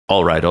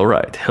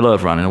Alright. Hello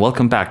everyone and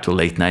welcome back to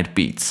Late Night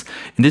Beats.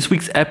 In this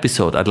week's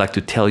episode, I'd like to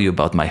tell you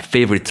about my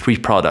favorite 3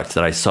 products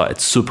that I saw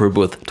at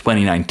SUPERBOOTH'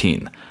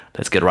 2019.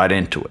 Let's get right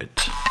into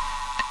it.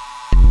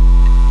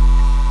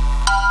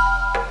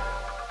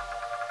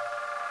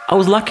 I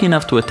was lucky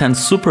enough to attend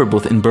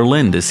SUPERBOOTH in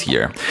Berlin this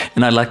year,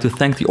 and I'd like to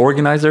thank the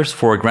organizers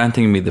for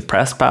granting me the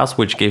press pass,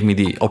 which gave me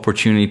the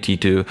opportunity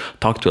to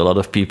talk to a lot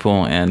of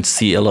people and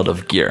see a lot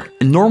of gear.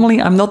 And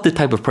normally, I'm not the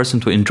type of person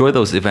to enjoy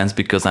those events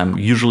because I'm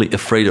usually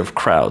afraid of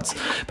crowds,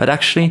 but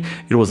actually,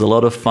 it was a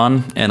lot of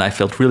fun and I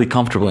felt really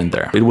comfortable in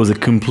there. It was a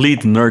complete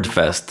nerd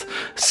fest.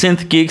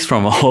 Synth geeks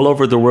from all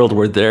over the world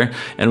were there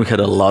and we had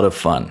a lot of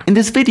fun. In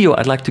this video,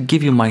 I'd like to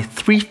give you my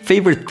 3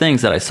 favorite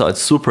things that I saw at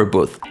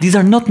SUPERBOOTH. These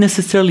are not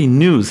necessarily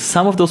news.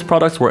 Some of those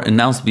products were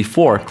announced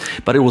before,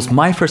 but it was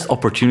my first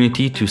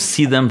opportunity to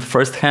see them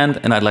firsthand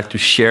and I'd like to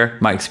share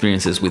my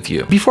experiences with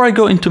you. Before I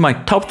go into my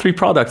top 3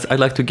 products, I'd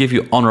like to give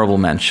you honorable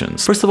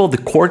mentions. First of all, the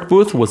Korg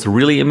booth was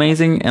really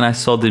amazing and I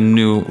saw the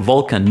new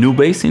Vulcan new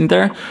bass in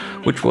there,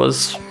 which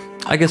was,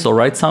 I guess,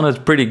 alright,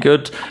 sounded pretty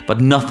good,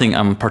 but nothing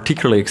I'm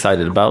particularly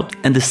excited about.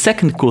 And the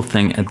second cool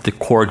thing at the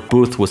Korg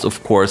booth was,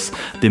 of course,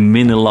 the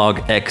Minilog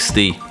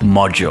XD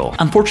module.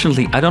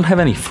 Unfortunately, I don't have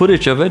any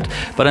footage of it,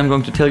 but I'm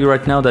going to tell you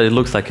right now that it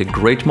looks like a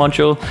great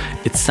module.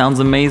 It sounds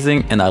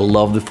amazing and I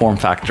love the form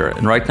factor.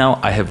 And right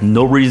now, I have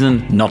no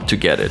reason not to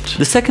get it.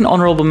 The second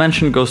honorable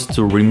mention goes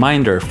to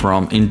Reminder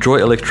from Enjoy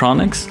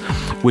Electronics,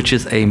 which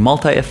is a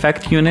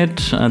multi-effect unit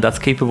that's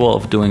capable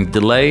of doing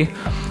delay,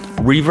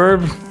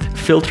 reverb,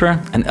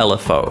 filter and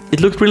LFO.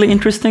 It looked really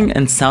interesting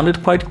and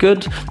sounded quite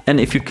good, and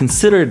if you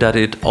consider that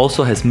it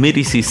also has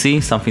MIDI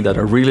CC, something that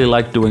I really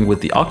like doing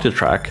with the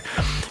Octatrack,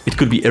 it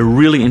could be a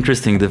really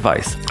interesting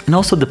device. And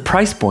also the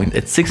price point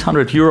at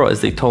 600 euro,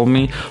 as they told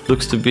me,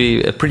 looks to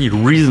be a pretty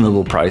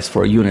reasonable price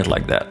for a unit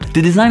like that.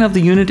 The design of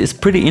the unit is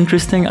pretty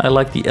interesting. I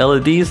like the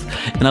LEDs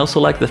and I also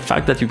like the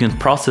fact that you can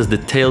process the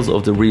tails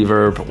of the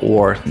reverb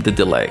or the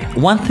delay.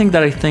 One thing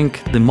that I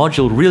think the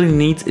module really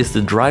needs is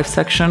the drive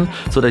section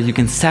so that you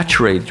can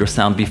saturate your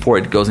sound before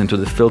it goes into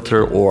the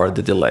filter or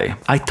the delay.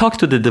 I talked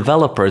to the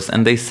developers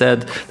and they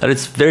said that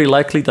it's very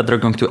likely that they're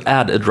going to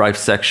add a drive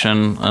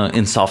section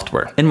in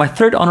software. And my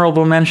third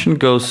honorable mention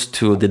goes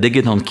to the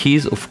Digiton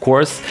keys, of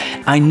course.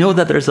 I know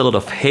that there's a lot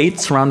of hate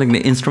surrounding the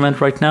instrument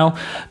right now,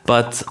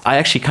 but I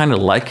actually kind of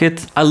like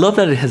it. I love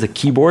that it has a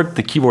keyboard.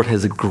 The keyboard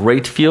has a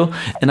great feel,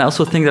 and I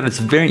also think that it's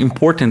very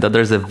important that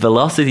there's a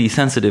velocity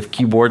sensitive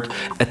keyboard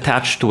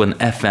attached to an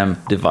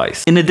FM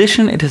device. In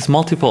addition, it has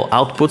multiple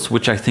outputs,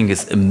 which I think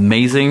is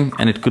amazing,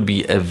 and it could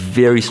be a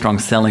very strong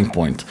selling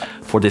point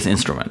for this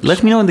instrument.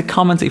 Let me know in the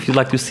comments if you'd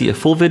like to see a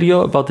full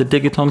video about the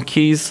Digiton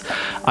keys.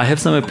 I have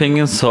some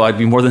opinions, so I'd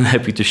be more than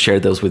happy to share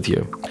those with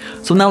you.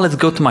 So now let's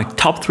go to my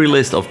top 3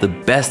 list of the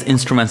best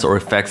instruments or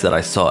effects that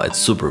I saw at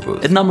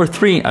SUPERBOOTH. At number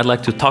 3, I'd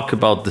like to talk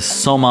about the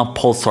Soma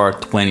Pulsar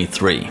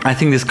 23. I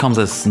think this comes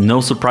as no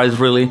surprise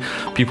really.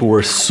 People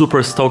were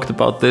super stoked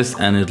about this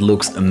and it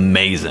looks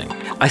amazing.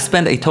 I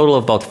spent a total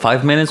of about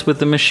 5 minutes with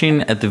the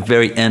machine at the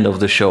very end of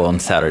the show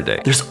on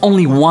Saturday. There's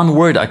only one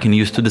word I can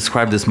use to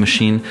describe this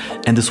machine,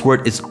 and this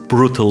word is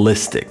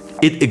brutalistic.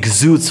 It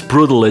exudes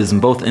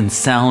brutalism both in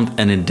sound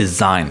and in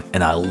design,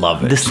 and I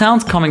love it. The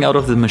sounds coming out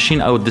of the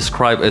machine I would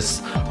describe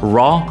as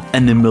raw,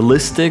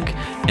 animalistic,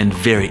 and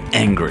very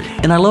angry.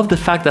 And I love the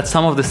fact that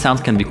some of the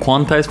sounds can be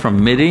quantized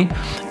from MIDI,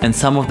 and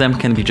some of them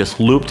can be just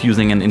looped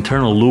using an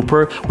internal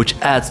looper, which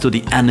adds to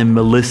the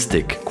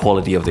animalistic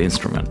quality of the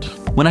instrument.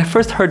 When I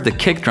first heard the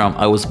kick drum,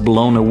 I was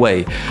blown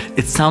away.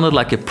 It sounded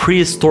like a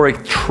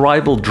prehistoric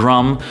tribal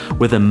drum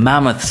with a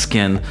mammoth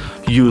skin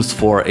used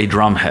for a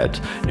drum head.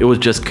 It was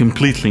just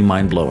completely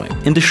mind-blowing.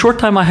 In the short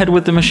time I had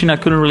with the machine, I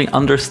couldn't really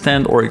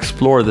understand or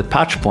explore the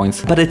patch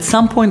points, but at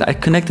some point I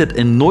connected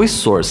a noise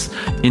source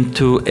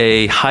into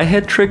a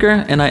hi-hat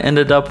trigger and I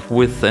ended up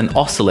with an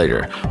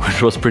oscillator,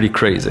 which was pretty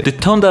crazy. The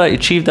tone that I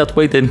achieved that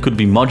way then could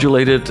be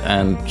modulated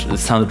and it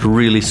sounded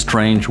really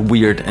strange,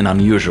 weird, and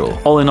unusual.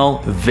 All in all,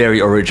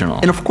 very original.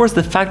 And of course,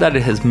 the fact that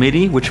it has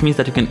MIDI, which means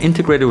that you can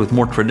integrate it with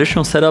more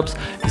traditional setups,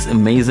 is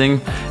amazing,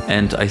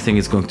 and I think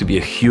it's going to be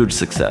a huge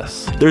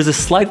success. There's a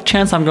slight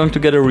chance I'm going to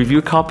get a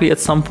review copy at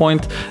some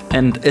point,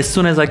 and as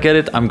soon as I get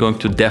it, I'm going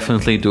to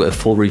definitely do a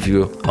full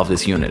review of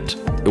this unit.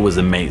 It was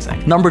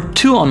amazing. Number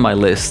 2 on my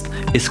list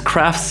is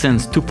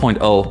CraftSynth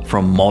 2.0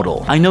 from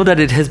Model. I know that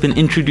it has been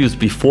introduced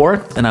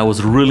before, and I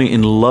was really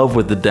in love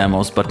with the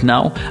demos, but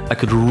now I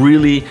could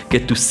really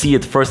get to see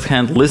it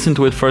firsthand, listen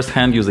to it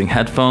firsthand using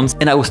headphones,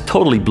 and I was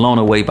totally blown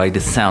away by the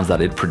sounds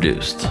that it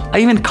produced. I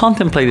even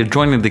contemplated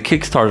joining the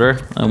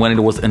Kickstarter when it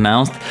was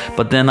announced,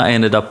 but then I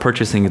ended up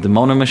purchasing the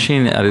mono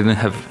machine. I didn't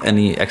have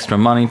any extra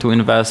money to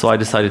invest, so I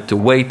decided to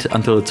wait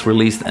until it's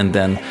released and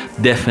then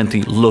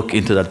definitely look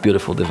into that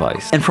beautiful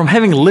device. And from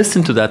having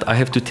listened to that, I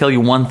have to tell you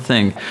one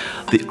thing.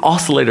 The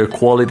oscillator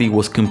quality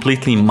was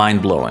completely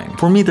mind-blowing.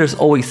 For me, there's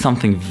always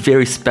something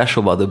very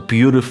special about a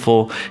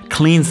beautiful,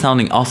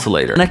 clean-sounding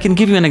oscillator. And I can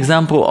give you an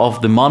example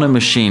of the mono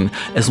machine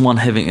as one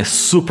having a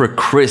super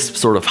crisp,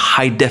 sort of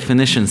high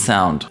definition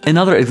sound.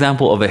 Another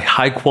example of a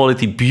high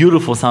quality,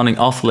 beautiful sounding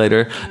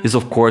oscillator is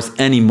of course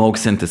any Moog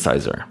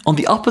synthesizer. On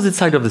the opposite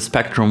side of the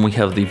spectrum, we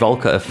have the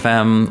Volca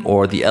FM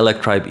or the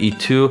Electribe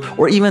E2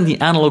 or even the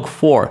Analog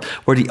 4,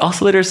 where the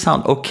oscillators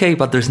sound okay,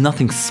 but there's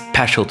nothing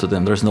special to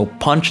them. There's no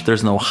punch,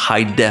 there's no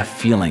high def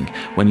feeling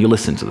when you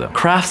listen to them.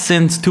 Craft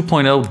Synths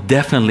 2.0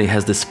 definitely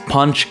has this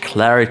punch,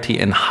 clarity,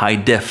 and high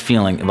def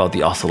feeling about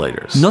the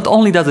oscillators. Not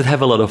only does it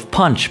have a lot of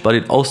punch, but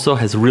it also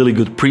has really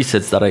good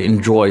presets that I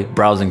enjoy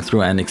browsing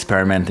through and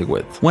experimenting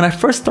with. When I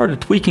first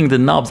started tweaking the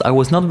knobs, I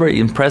was not very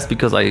impressed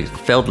because I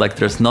felt like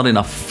there's not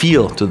enough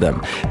feel to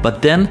them.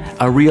 But then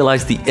I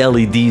realized the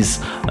LEDs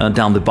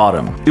down the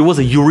bottom. It was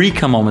a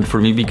eureka moment for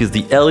me because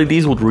the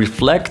LEDs would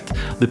reflect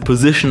the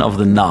position of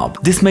the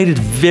knob. This made it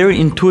very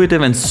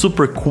intuitive and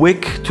super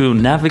quick to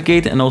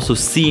navigate and also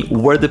see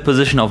where the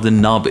position of the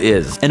knob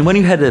is. And when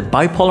you had a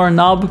bipolar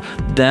knob,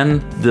 then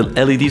the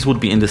LEDs would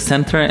be in the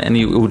center and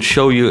it would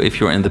show you if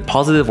you're in the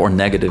positive or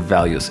negative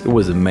values. It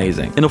was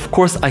amazing. And of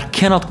course, I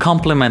cannot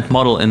compliment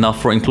Model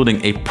enough for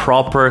including a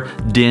proper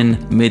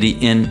DIN MIDI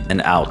in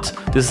and out.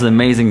 This is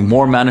amazing.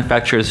 More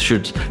manufacturers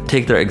should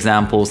take their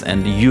examples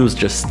and use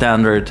just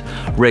standard,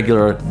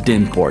 regular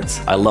DIN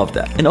ports. I love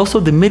that. And also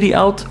the MIDI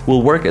out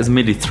will work as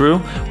MIDI through,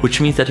 which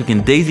means that you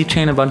can daisy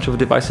chain a bunch of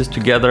devices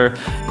together.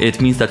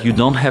 It means that you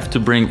don't have to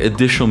bring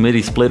additional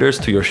MIDI splitters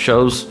to your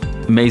shows.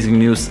 Amazing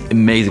news,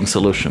 amazing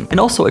solution. And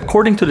also,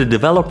 according to the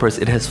developers,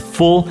 it has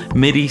full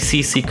MIDI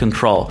CC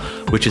control,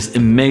 which is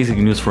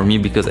amazing news for me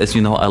because, as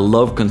you know, I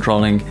love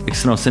controlling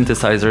external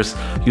synthesizers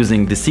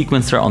using the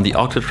sequencer on the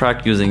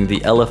Octatrack, using the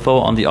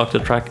LFO on the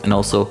Octatrack, and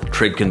also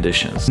trig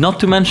conditions. Not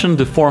to mention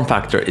the form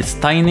factor. It's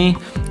tiny,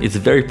 it's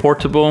very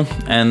portable,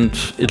 and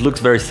it looks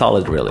very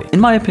solid, really. In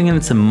my opinion,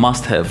 it's a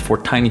must-have for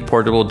tiny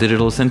portable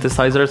digital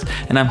synthesizers,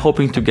 and I'm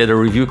hoping to get a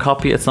review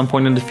copy at some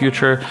point in the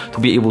future to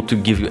be able to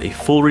give you a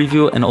full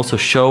review and also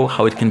show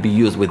how it can be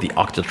used with the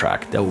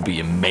Octatrack. That would be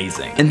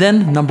amazing. And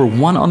then number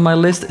one on my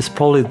list is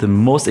probably the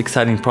most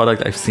exciting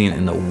product I've seen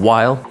in a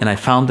while, and I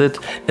found it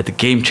at the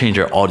Game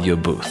Changer audio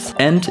booth.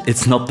 And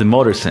it's not the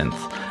motor synth.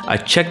 I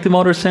checked the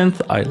motor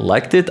synth, I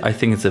liked it, I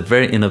think it's a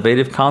very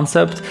innovative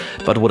concept,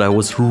 but what I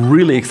was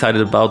really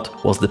excited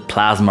about was the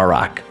Plasma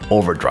Rack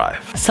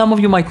Overdrive. Some of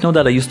you might know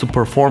that I used to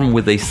perform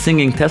with a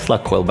singing Tesla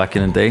coil back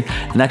in the day,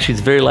 and actually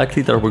it's very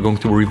likely that we're going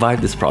to revive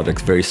this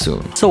project very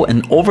soon. So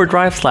an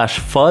overdrive slash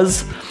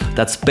fuzz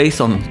that's based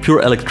on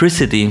pure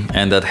electricity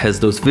and that has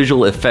those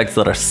visual effects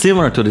that are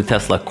similar to the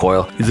Tesla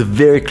coil is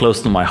very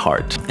close to my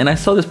heart. And I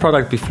saw this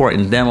product before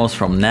in demos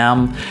from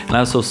NAMM, and I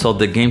also saw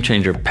the Game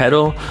Changer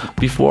pedal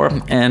before,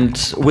 and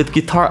with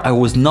guitar I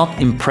was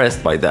not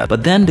impressed by that.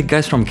 But then the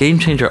guys from Game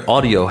Changer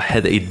Audio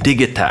had a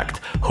Digitact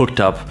hooked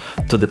up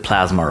to the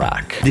Plasma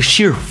Rack. The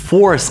sheer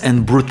force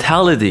and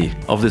brutality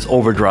of this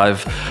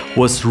overdrive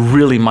was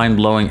really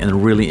mind-blowing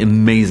and really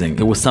amazing.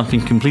 It was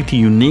something completely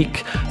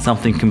unique,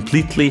 something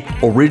completely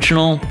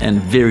original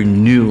and very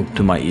new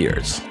to my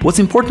ears. What's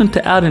important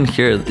to add in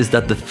here is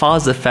that the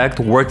fuzz effect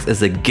works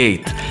as a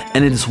gate,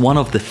 and it is one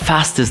of the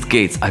fastest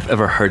gates I've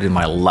ever heard in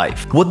my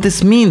life. What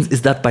this means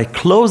is that by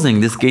closing,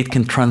 this gate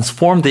can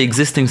transform the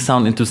existing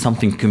sound into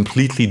something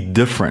completely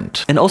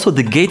different. And also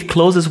the gate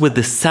closes with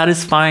this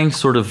satisfying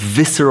sort of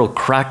visceral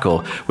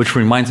crackle, which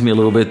reminds me a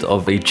little bit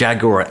of a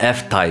Jaguar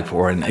F-Type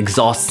or an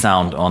exhaust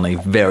sound on a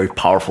very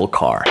powerful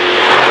car.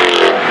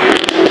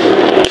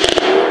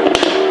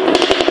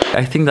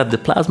 I think that the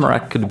Plasma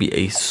Rack could be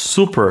a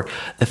super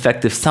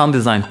effective sound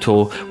design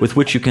tool with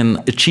which you can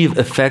achieve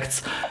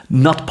effects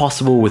not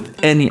possible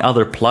with any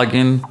other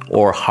plugin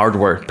or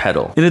hardware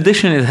pedal. In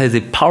addition, it has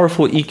a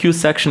powerful EQ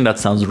section that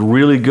sounds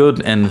really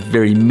good and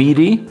very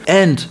meaty.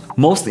 And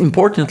most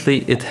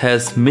importantly, it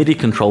has MIDI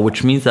control,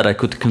 which means that I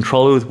could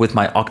control it with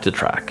my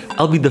Octatrack.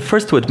 I'll be the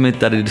first to admit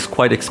that it is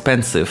quite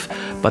expensive,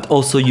 but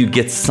also you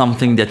get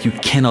something that you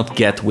cannot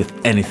get with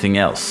anything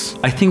else.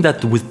 I think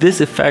that with this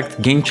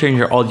effect, Game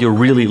Changer Audio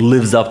really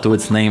lives up to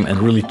its name and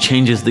really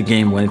changes the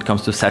game when it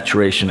comes to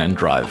saturation and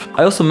drive.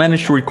 I also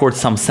managed to record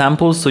some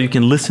samples, so you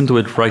can listen to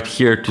it right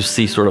here to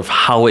see sort of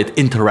how it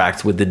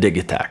interacts with the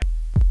Digitact.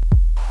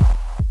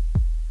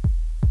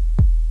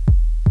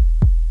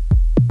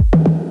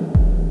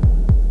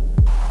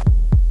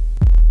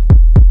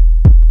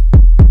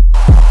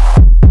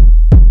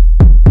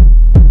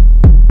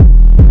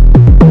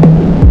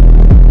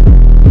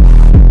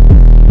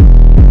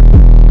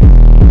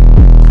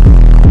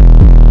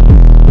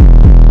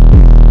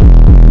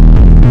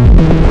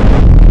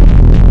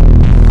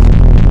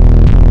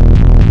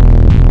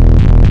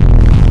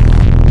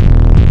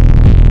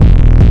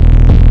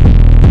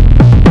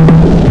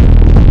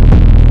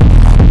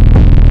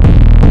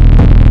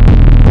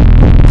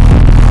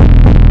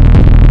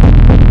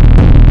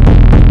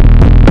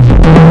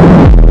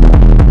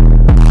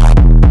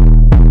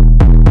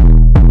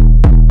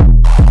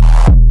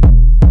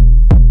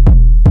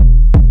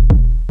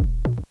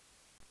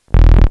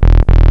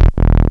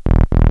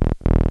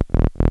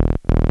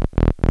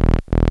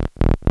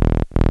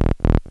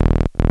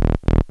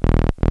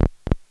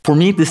 For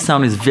me, this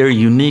sound is very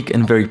unique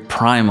and very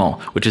primal,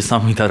 which is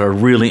something that I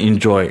really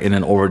enjoy in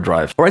an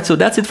overdrive. Alright, so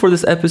that's it for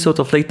this episode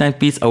of Late Night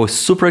Beats. I was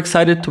super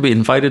excited to be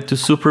invited to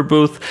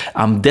SUPERBOOTH'.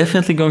 I'm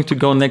definitely going to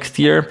go next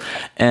year,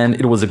 and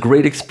it was a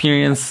great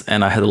experience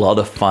and I had a lot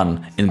of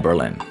fun in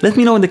Berlin. Let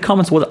me know in the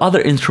comments what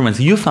other instruments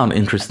you found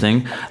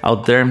interesting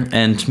out there,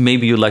 and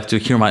maybe you'd like to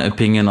hear my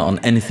opinion on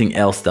anything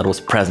else that was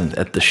present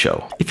at the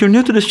show. If you're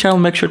new to this channel,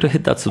 make sure to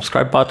hit that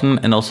subscribe button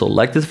and also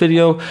like this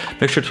video.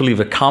 Make sure to leave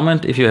a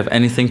comment if you have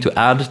anything to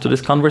add to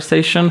this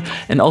conversation,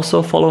 and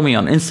also follow me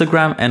on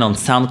Instagram and on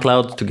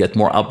SoundCloud to get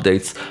more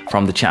updates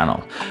from the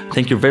channel.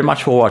 Thank you very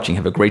much for watching.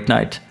 Have a great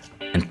night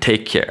and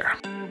take care.